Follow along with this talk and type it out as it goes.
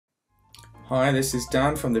Hi, this is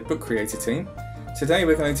Dan from the Book Creator team. Today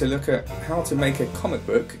we're going to look at how to make a comic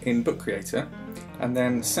book in Book Creator and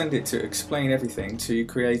then send it to Explain Everything to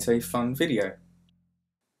create a fun video.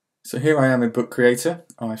 So here I am in Book Creator.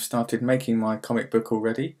 I've started making my comic book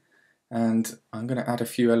already and I'm going to add a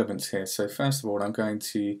few elements here. So first of all, I'm going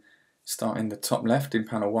to start in the top left in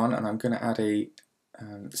panel 1 and I'm going to add a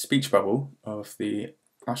speech bubble of the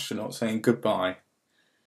astronaut saying goodbye.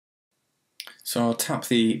 So I'll tap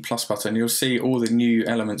the plus button. You'll see all the new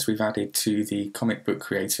elements we've added to the Comic Book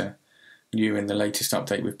Creator, new in the latest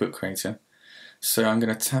update with Book Creator. So I'm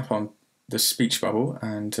going to tap on the speech bubble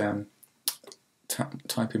and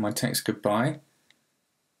type in my text goodbye.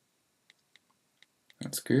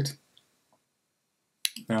 That's good.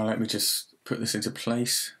 Now let me just put this into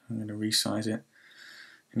place. I'm going to resize it.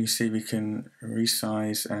 And you see we can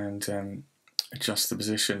resize and adjust the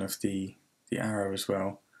position of the arrow as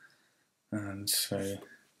well. And so,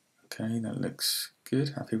 okay, that looks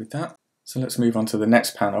good, happy with that. So let's move on to the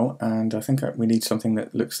next panel, and I think we need something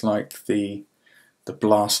that looks like the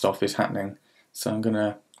blast off is happening. So I'm going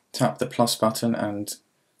to tap the plus button and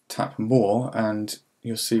tap more, and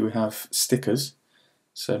you'll see we have stickers.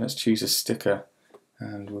 So let's choose a sticker,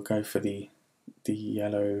 and we'll go for the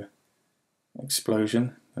yellow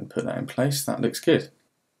explosion and put that in place. That looks good.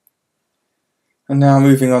 And now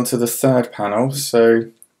moving on to the third panel.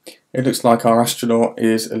 So it looks like our astronaut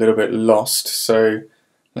is a little bit lost, so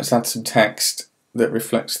let's add some text that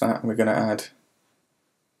reflects that. And we're going to add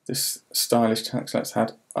this stylish text. Let's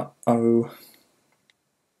add uh-oh.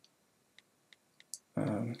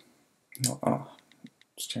 Not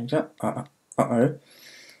let's change that. Uh-oh.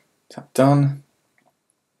 Tap done.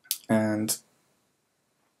 And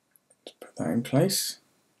put that in place.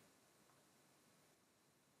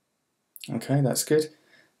 Okay, that's good.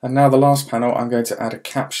 And now the last panel, I'm going to add a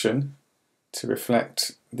caption to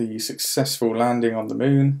reflect the successful landing on the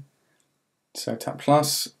moon. So tap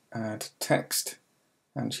plus, add text,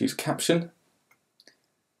 and choose caption.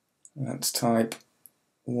 Let's type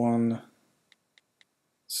one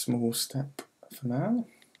small step for now.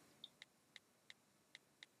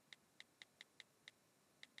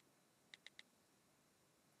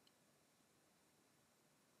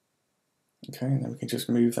 Okay, and then we can just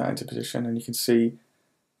move that into position, and you can see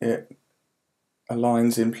it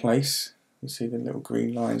aligns in place. You see the little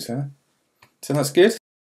green lines there. So that's good.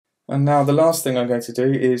 And now the last thing I'm going to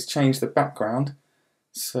do is change the background.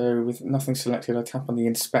 So with nothing selected, I tap on the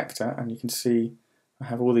inspector and you can see I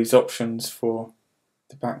have all these options for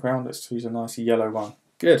the background. Let's choose a nice yellow one.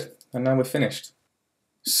 Good, and now we're finished.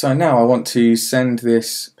 So now I want to send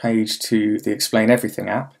this page to the Explain Everything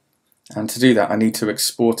app, and to do that I need to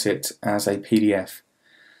export it as a PDF.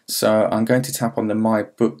 So I'm going to tap on the My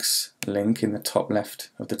Books link in the top left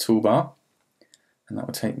of the toolbar, and that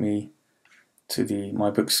will take me to the My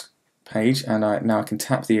Books page, and now I can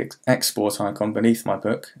tap the export icon beneath my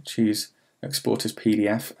book, choose export as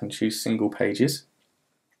PDF and choose single pages.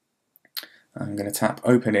 I'm going to tap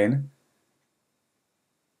open in,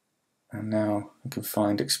 and now I can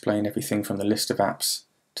find Explain Everything from the list of apps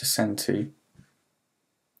to send to.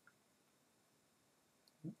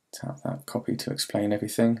 Tap that copy to Explain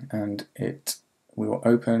Everything and it will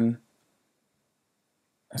open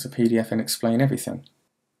as a PDF and Explain Everything.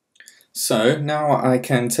 So now I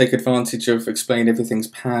can take advantage of Explain Everything's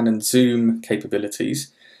pan and zoom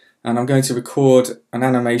capabilities, and I'm going to record an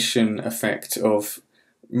animation effect of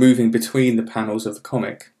moving between the panels of the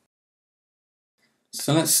comic.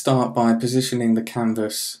 So let's start by positioning the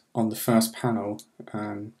canvas on the first panel,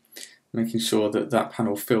 making sure that that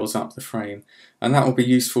panel fills up the frame, and that will be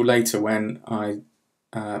useful later when I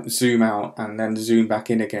zoom out and then zoom back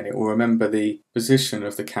in again. It will remember the position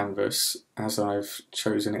of the canvas as I've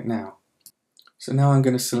chosen it now. So now I'm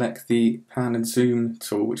going to select the pan and zoom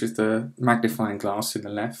tool, which is the magnifying glass in the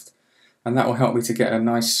left, and that will help me to get a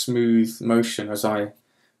nice smooth motion as I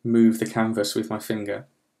move the canvas with my finger.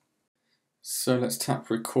 So let's tap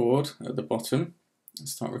record at the bottom and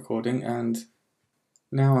start recording, and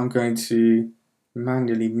now I'm going to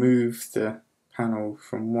manually move the panel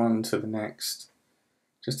from one to the next,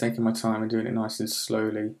 just taking my time and doing it nice and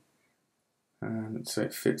slowly, so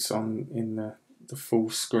it fits on in the full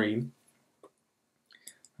screen.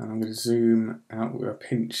 And I'm going to zoom out with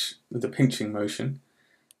the pinching motion,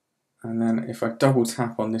 and then if I double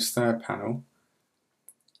tap on this third panel,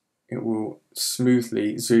 it will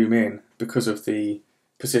smoothly zoom in because of the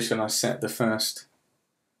position I set the first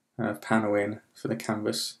panel in for the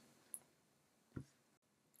canvas.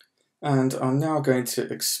 And I'm now going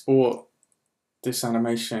to export this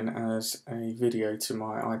animation as a video to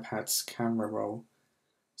my iPad's camera roll.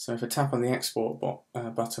 So if I tap on the export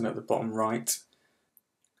button at the bottom right,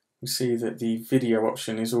 we see that the video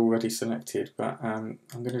option is already selected, but I'm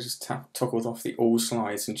going to just toggle off the all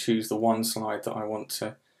slides and choose the one slide that I want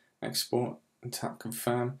to export and tap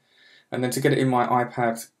confirm. And then to get it in my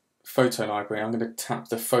iPad photo library, I'm going to tap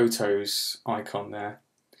the photos icon there,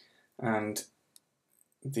 and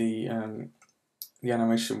the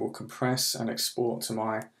animation will compress and export to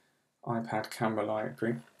my iPad camera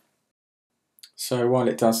library. So while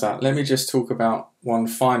it does that, let me just talk about one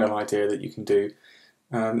final idea that you can do.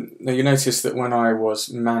 Now you notice that when I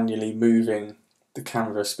was manually moving the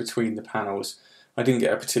canvas between the panels, I didn't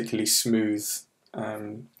get a particularly smooth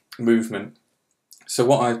movement. So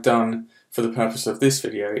what I've done for the purpose of this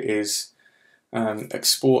video is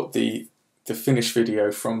export the finished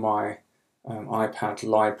video from my iPad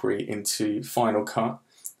library into Final Cut.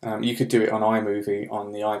 You could do it on iMovie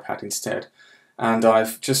on the iPad instead. And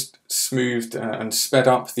I've just smoothed and sped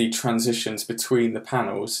up the transitions between the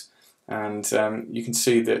panels, and you can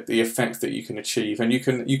see that the effect that you can achieve, and you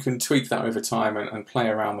can tweak that over time and play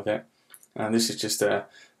around with it. And this is just a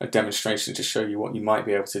demonstration to show you what you might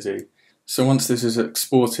be able to do. So once this is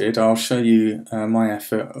exported, I'll show you my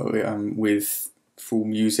effort with full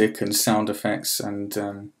music and sound effects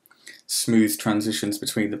and smooth transitions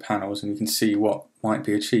between the panels, and you can see what might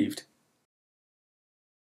be achieved.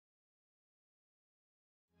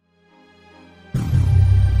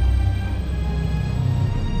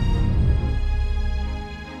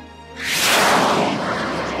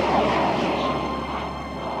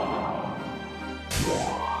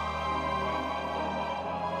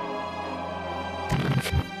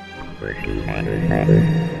 Pretty